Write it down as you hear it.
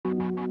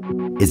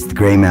It's the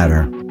gray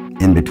matter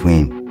in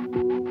between.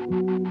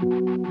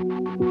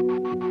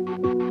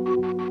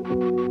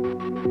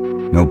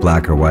 No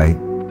black or white.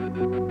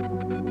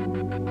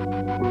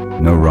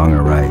 No wrong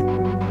or right.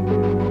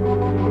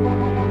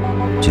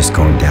 Just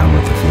going down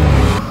with the feeling.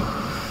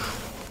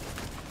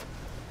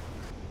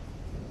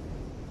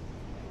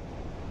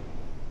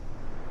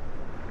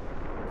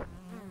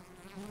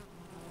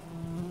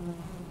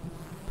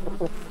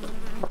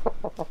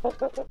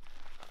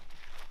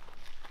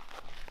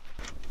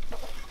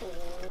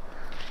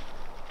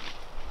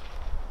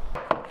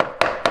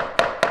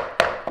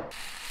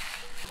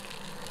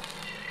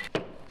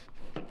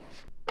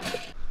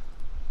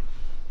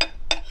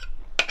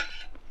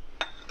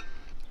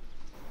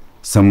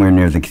 Somewhere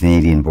near the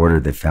Canadian border,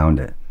 they found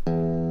it.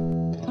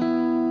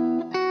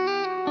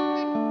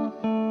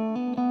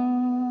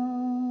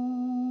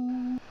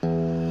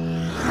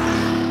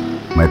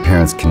 My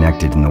parents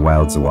connected in the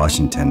wilds of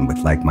Washington with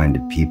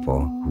like-minded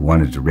people who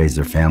wanted to raise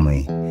their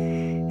family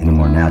in a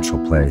more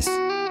natural place.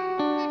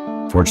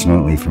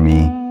 Fortunately for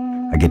me,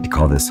 I get to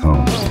call this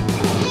home.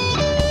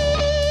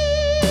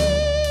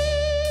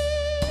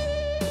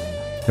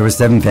 There were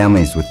 7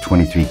 families with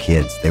 23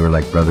 kids. They were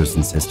like brothers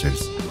and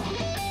sisters.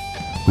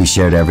 We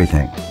shared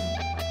everything.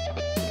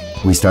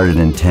 We started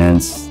in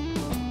tents,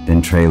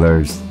 then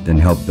trailers, then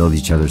helped build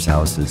each other's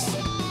houses.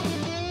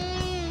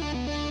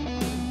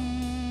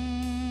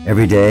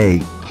 Every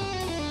day,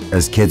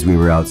 as kids, we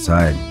were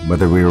outside,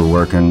 whether we were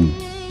working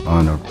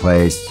on a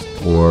place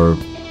or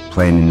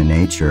playing in the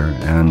nature.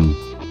 And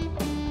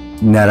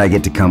that I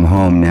get to come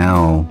home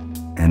now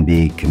and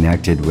be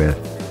connected with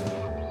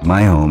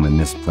my home in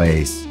this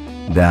place,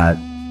 that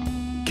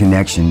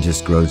connection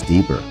just grows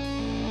deeper.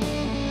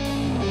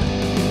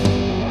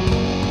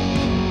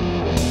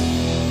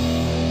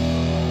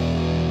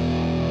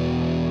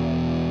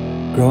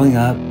 Growing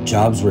up,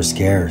 jobs were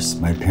scarce.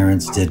 My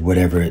parents did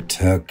whatever it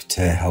took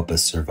to help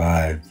us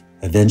survive.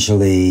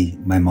 Eventually,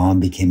 my mom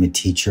became a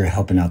teacher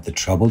helping out the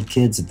troubled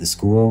kids at the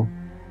school.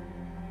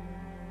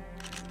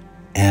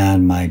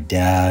 And my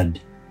dad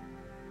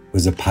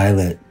was a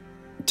pilot,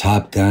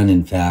 Top Gun,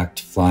 in fact,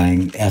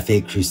 flying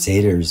F-8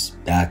 Crusaders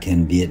back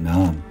in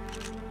Vietnam.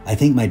 I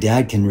think my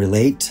dad can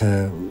relate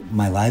to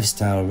my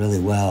lifestyle really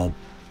well.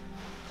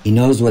 He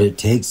knows what it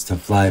takes to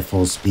fly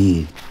full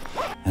speed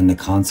and the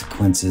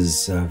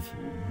consequences of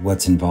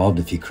what's involved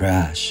if you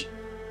crash.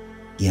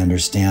 He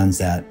understands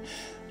that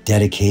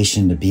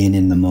dedication to being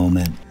in the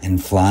moment and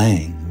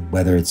flying,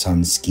 whether it's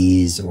on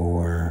skis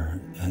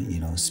or,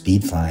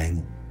 speed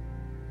flying.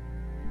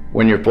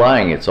 When you're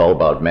flying, it's all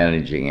about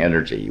managing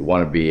energy. You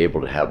want to be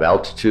able to have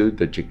altitude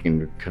that you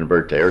can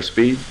convert to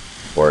airspeed,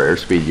 or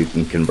airspeed you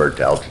can convert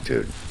to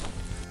altitude.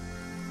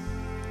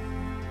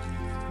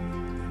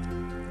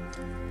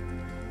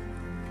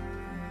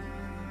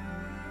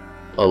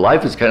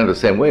 Life is kind of the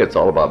same way. It's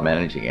all about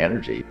managing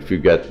energy. If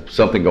you've got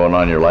something going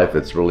on in your life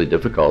that's really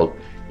difficult,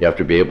 you have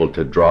to be able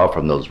to draw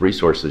from those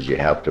resources you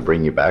have to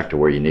bring you back to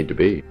where you need to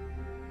be.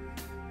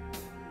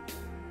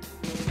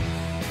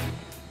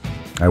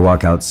 I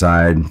walk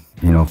outside,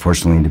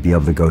 fortunately to be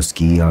able to go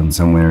ski on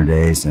some winter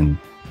days, and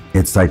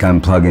it's like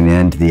I'm plugging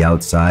into the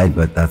outside,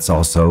 but that's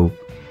also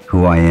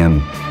who I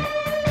am.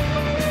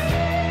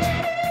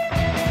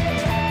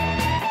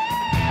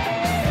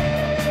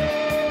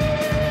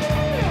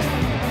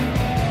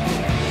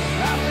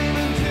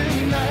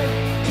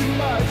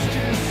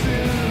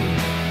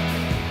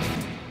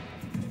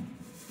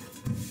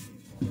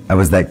 I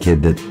was that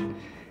kid that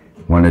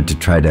wanted to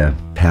try to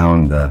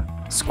pound the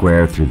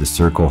square through the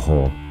circle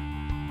hole.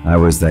 I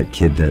was that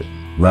kid that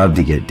loved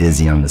to get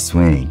dizzy on the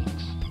swing.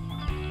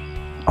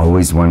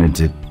 Always wanted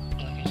to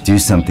do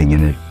something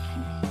in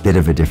a bit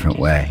of a different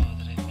way.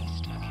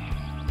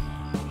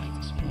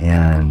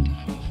 And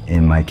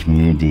in my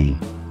community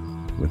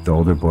with the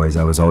older boys,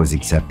 I was always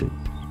accepted.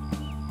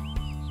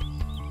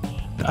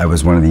 I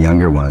was one of the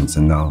younger ones,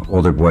 and the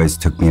older boys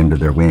took me under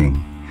their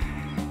wing.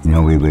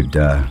 We would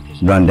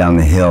run down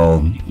the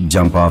hill,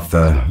 jump off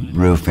the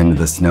roof into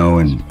the snow,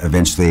 and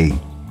eventually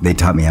they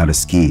taught me how to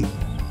ski.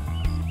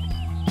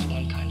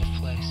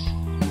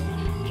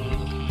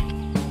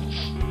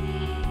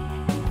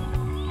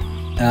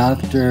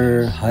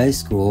 After high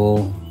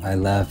school, I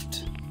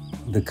left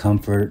the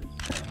comfort,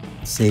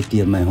 safety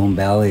of my home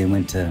valley and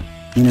went to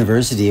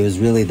university. It was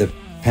really the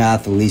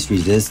path of least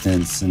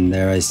resistance, and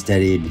there I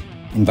studied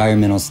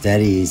environmental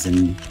studies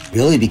and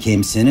really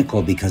became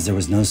cynical because there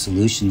was no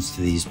solutions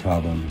to these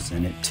problems.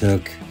 And it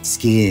took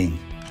skiing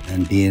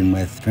and being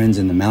with friends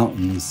in the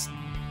mountains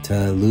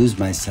to lose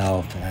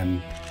myself and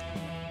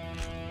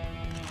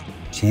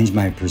change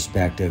my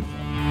perspective.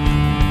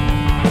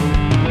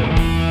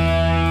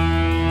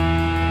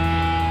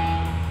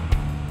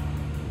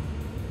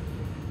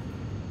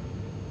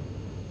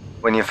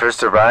 When you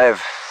first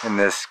arrive in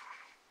this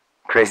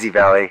crazy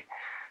valley,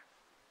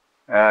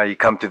 you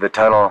come through the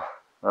tunnel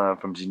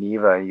from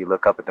Geneva, you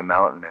look up at the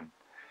mountain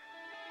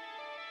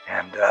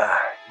and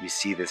you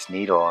see this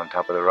needle on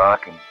top of the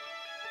rock, and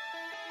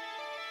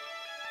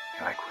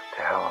you're like, what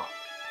the hell?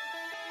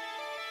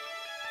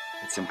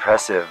 It's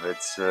impressive.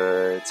 It's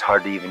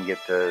hard to even get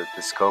the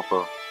scope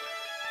of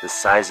the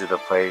size of the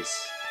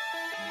place.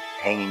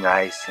 Hanging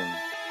ice and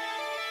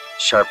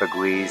sharp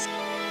aiguilles. To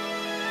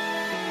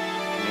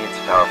me, it's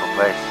a powerful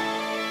place.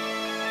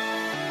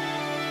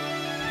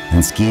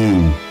 And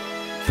skiing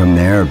from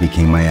there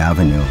became my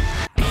avenue.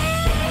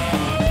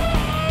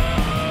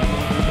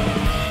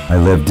 I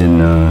lived in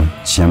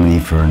Chamonix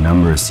for a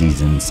number of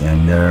seasons,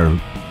 and there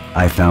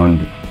I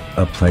found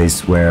a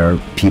place where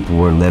people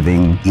were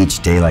living each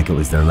day like it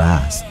was their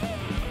last.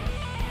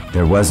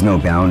 There was no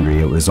boundary,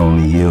 it was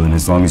only you, and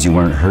as long as you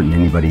weren't hurting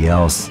anybody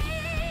else,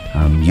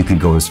 you could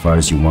go as far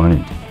as you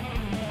wanted.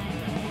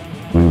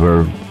 We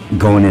were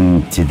going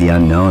into the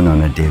unknown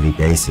on a daily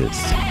basis.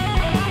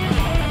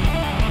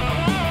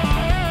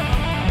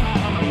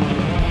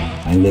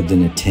 I lived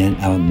in a tent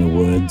out in the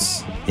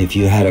woods. If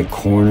you had a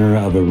corner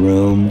of a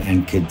room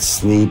and could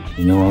sleep,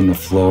 on the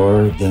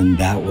floor, then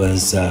that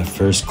was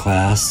first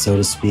class, so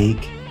to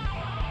speak.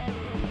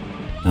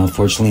 Now,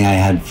 fortunately, I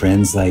had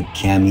friends like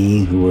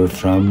Camille who were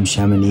from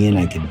Chamonix, and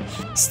I could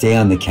stay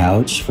on the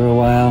couch for a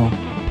while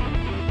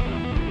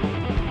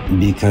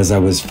because I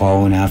was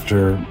following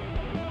after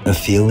a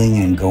feeling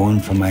and going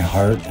from my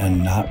heart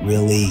and not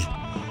really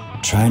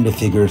trying to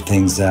figure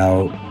things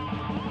out.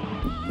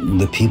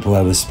 The people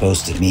I was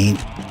supposed to meet,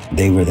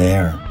 they were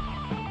there.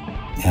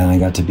 And I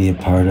got to be a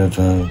part of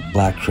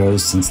Black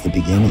Crows since the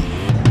beginning.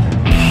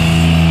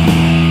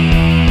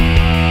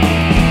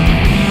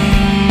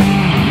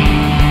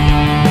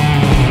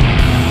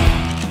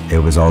 It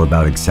was all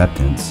about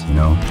acceptance,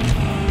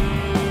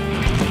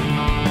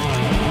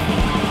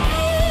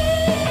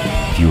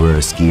 If you were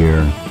a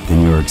skier,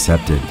 then you were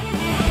accepted.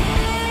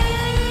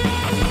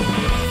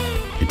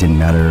 It didn't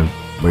matter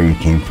where you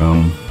came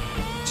from,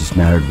 it just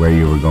mattered where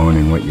you were going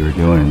and what you were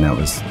doing, and that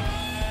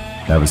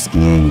was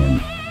skiing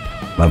and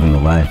loving the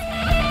life.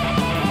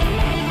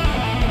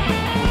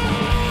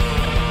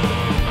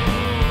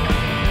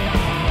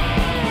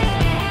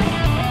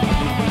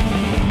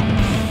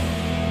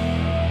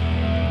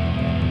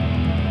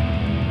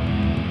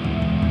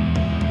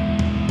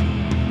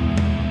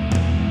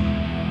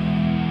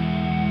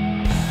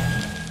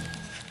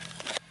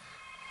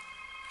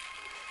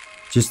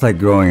 Just like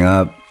growing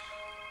up,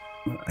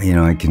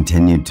 I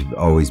continued to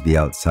always be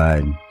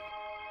outside.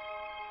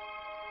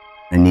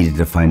 I needed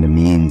to find a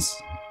means,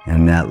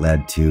 and that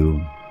led to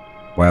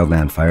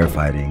wildland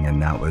firefighting,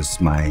 and that was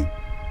my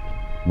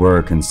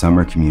work and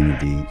summer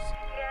community. Yeah, do you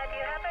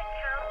have a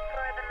count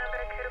for the number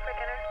of crew for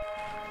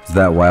dinner? So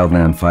that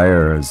wildland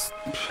fire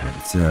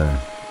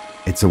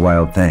it's a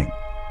wild thing.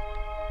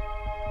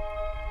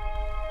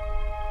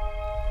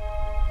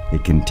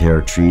 It can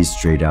tear trees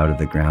straight out of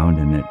the ground,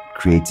 and it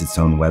creates its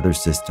own weather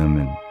system,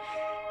 and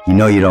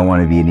you don't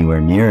want to be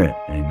anywhere near it,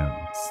 and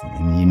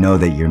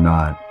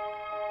that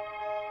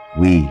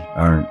we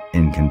aren't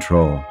in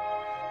control.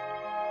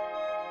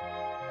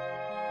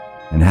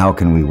 And how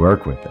can we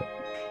work with it?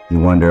 You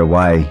wonder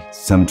why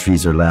some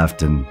trees are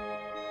left and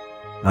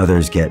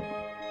others get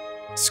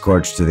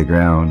scorched to the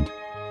ground.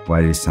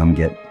 Why do some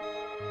get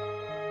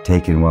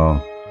taken?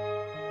 Well,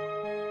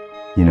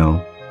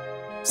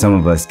 some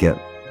of us get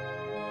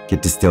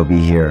to still be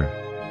here.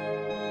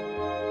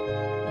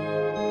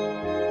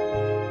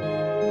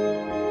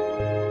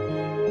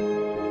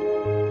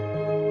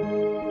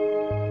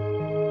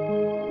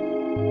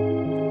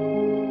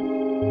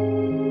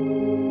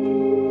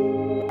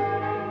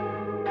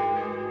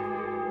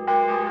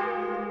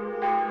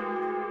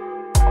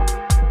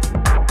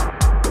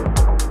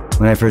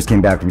 When I first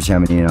came back from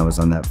Chamonix and I was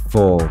on that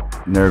full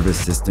nervous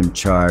system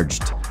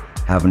charged,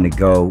 having to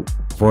go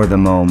for the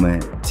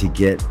moment to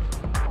get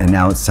an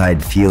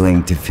outside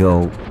feeling to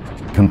feel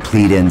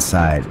complete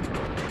inside.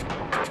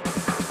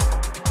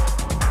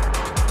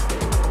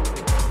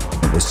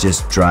 It was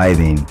just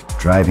driving,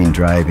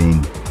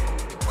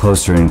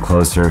 closer and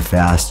closer,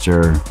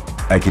 faster.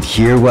 I could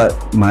hear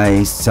what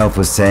myself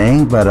was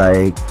saying, but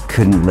I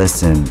couldn't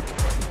listen.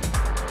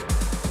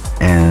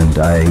 And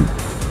I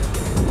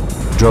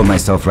drove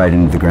myself right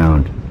into the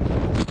ground.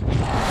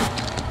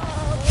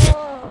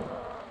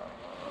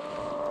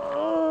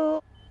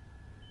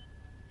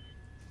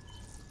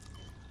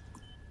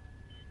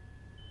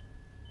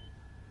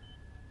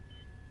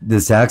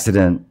 This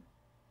accident,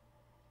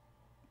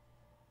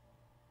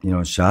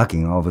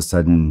 shocking. All of a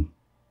sudden,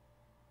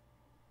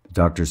 the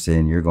doctor's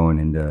saying you're going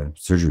into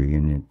surgery,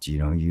 and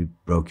you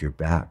broke your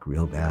back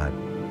real bad.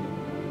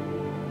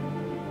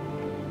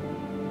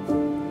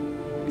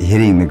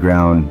 Hitting the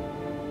ground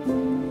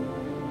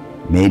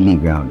made me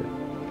grounded.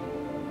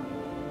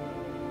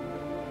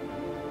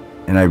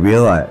 And I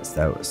realized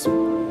I was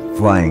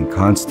flying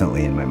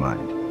constantly in my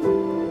mind,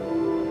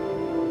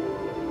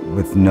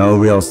 with no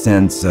real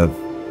sense of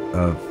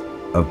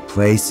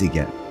place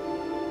again.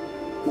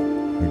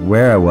 Like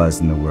where I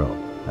was in the world.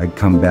 I'd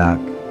come back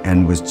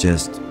and was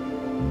just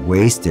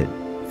wasted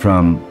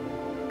from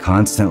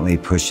constantly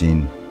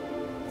pushing.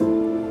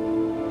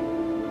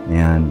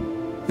 And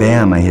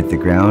bam, I hit the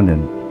ground,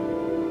 and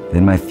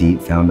then my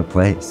feet found a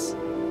place.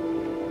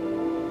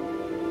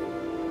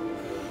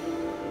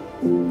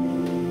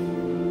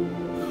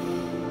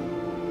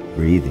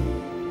 breathing.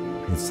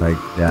 It's like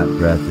that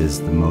breath is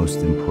the most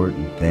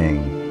important thing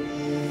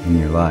in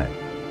your life.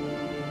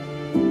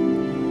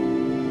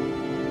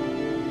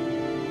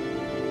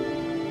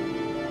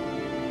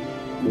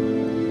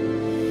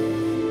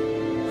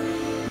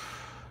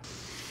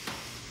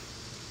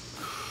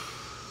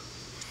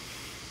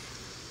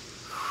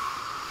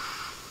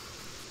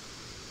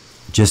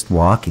 Just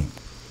walking,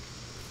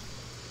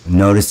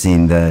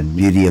 noticing the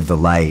beauty of the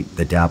light,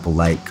 the dapple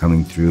light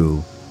coming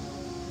through,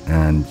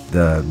 and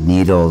the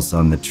needles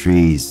on the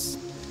trees.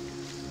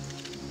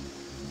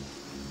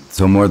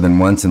 So more than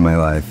once in my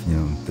life,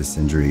 this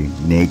injury,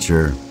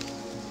 nature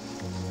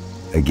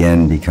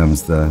again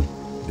becomes the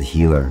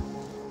healer.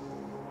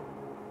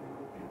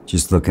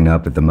 Just looking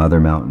up at the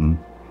mother mountain,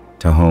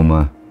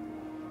 Tahoma,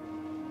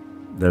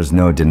 there's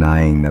no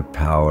denying the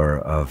power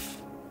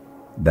of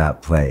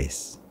that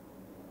place.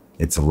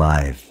 It's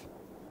alive.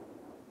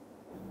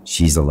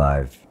 She's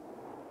alive.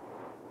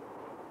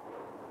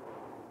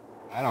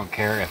 I don't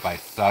care if I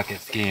suck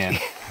at skiing.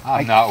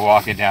 I'm not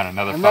walking down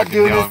another fucking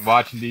hill and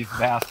watching these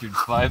bastards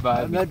fly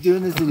by. I'm not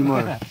doing this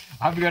anymore.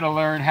 I'm gonna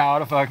learn how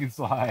to fucking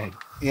slide.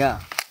 Yeah.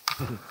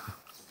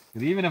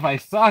 Because even if I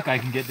suck, I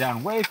can get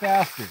down way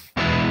faster.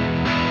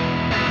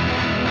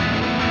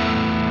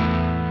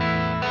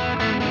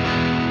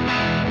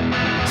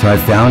 So I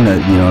found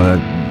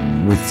that,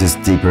 with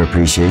just deeper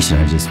appreciation,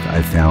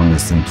 I found the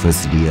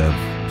simplicity of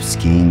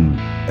skiing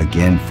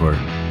again for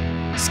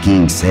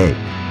skiing's sake.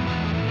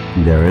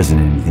 There isn't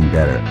anything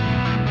better.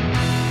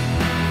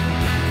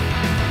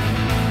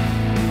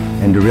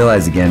 And to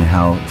realize again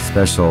how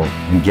special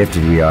and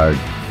gifted we are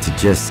to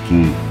just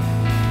ski.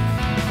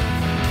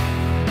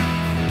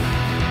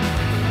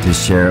 To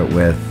share it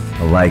with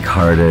a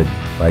like-hearted,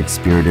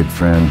 like-spirited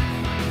friend,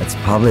 that's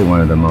probably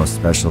one of the most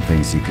special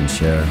things you can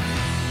share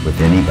with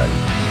anybody.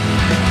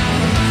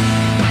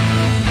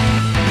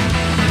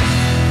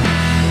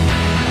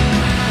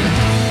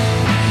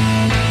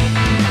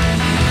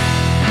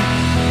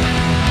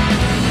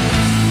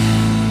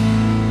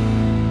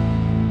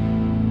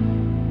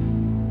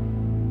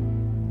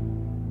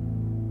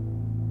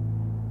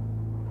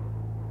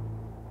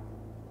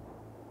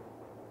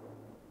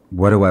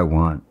 What do I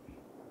want?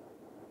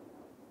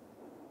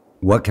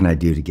 What can I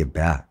do to give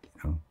back?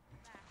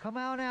 Come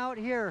on out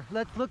here.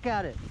 Let's look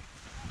at it.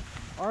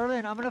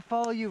 Arlen, I'm gonna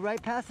follow you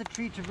right past the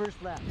tree, traverse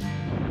left.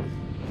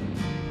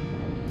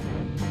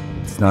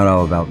 It's not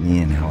all about me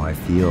and how I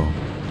feel,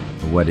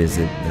 but what is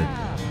it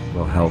that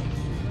will help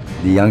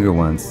the younger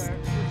ones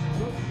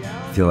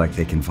feel like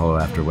they can follow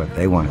after what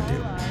they want to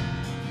do.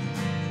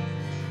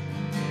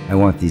 I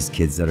want these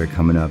kids that are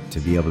coming up to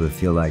be able to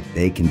feel like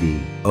they can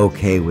be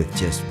okay with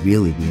just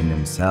really being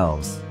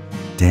themselves,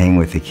 to hang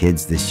with the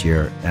kids this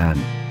year and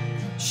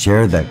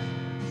share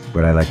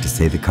what I like to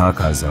say, the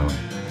caca zone.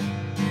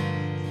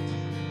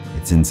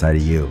 It's inside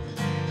of you.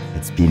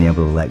 It's being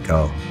able to let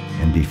go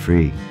and be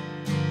free.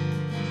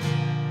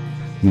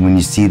 And when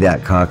you see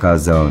that caca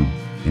zone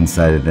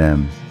inside of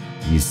them,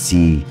 you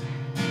see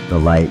the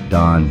light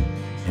dawn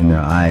in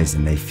their eyes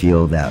and they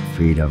feel that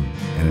freedom.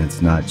 And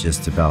it's not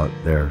just about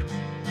their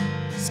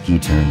ski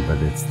turn, but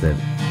it's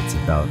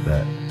about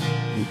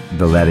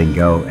the letting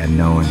go and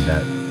knowing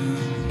that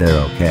they're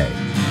okay.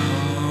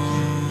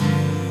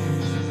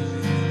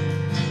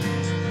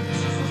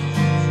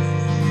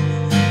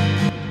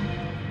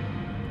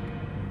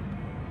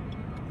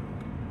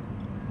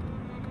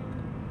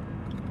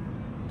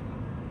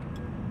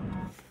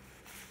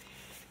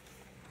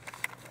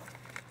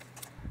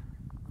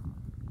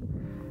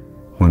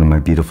 One of my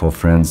beautiful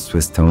friends,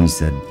 Swiss Tony,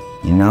 said,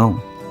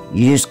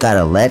 you just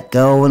gotta let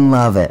go and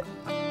love it.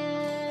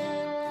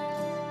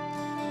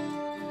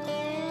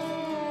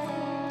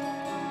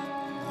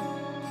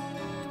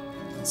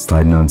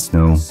 Sliding on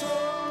snow,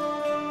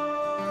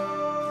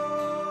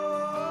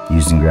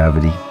 using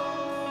gravity,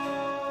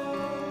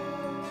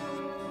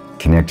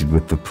 connected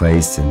with the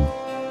place and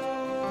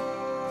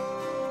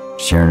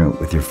sharing it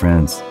with your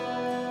friends.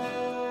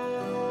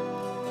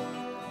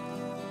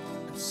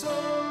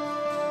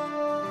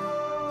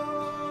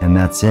 And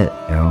that's it,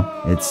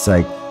 It's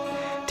like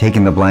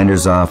taking the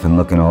blinders off and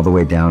looking all the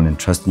way down and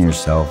trusting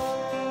yourself,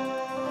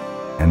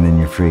 and then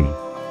you're free.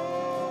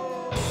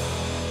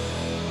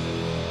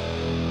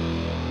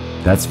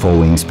 That's full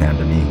wingspan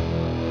to me.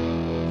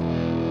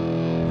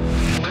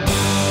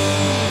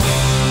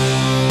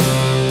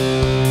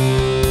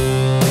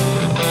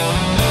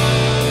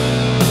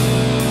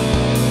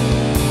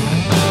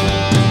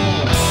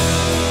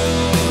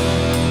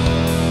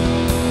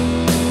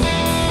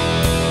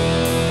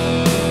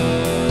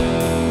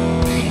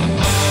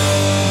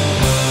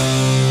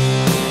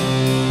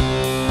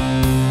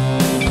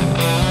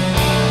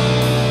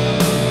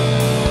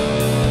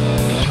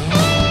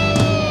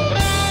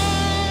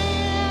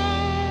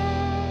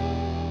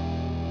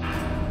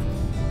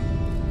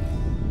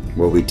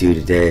 What we do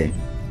today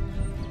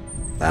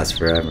lasts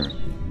forever.